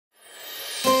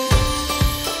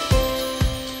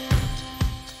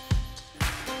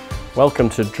Welcome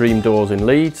to Dream Doors in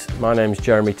Leeds. My name is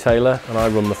Jeremy Taylor and I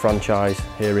run the franchise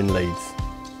here in Leeds.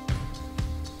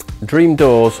 Dream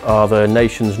Doors are the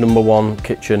nation's #1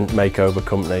 kitchen makeover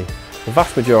company. The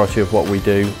vast majority of what we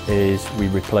do is we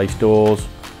replace doors,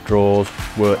 drawers,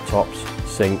 worktops,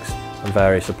 sinks and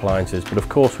various appliances, but of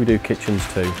course we do kitchens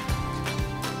too.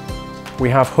 We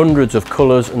have hundreds of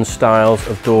colours and styles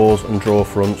of doors and drawer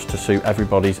fronts to suit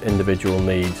everybody's individual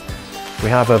needs. We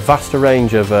have a vast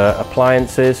range of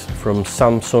appliances from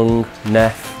Samsung,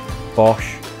 Neff,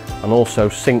 Bosch, and also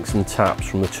sinks and taps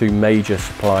from the two major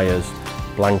suppliers,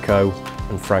 Blanco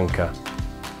and Franca.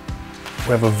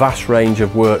 We have a vast range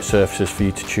of work surfaces for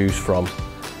you to choose from,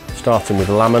 starting with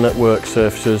laminate work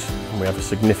surfaces, and we have a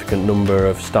significant number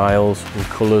of styles and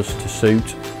colours to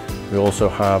suit. We also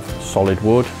have solid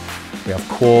wood, we have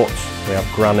quartz, we have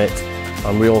granite,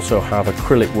 and we also have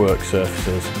acrylic work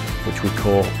surfaces, which we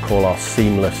call our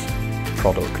seamless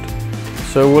product.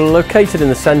 So we're located in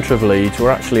the centre of Leeds.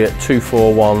 We're actually at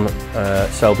 241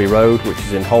 Selby Road, which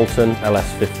is in Halton,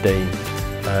 LS15.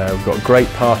 We've got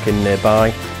great parking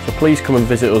nearby, so please come and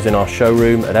visit us in our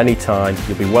showroom at any time.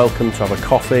 You'll be welcome to have a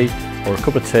coffee or a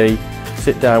cup of tea,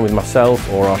 sit down with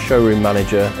myself or our showroom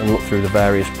manager and look through the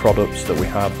various products that we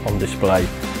have on display.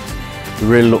 We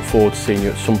really look forward to seeing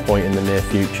you at some point in the near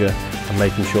future and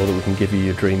making sure that we can give you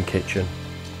your dream kitchen.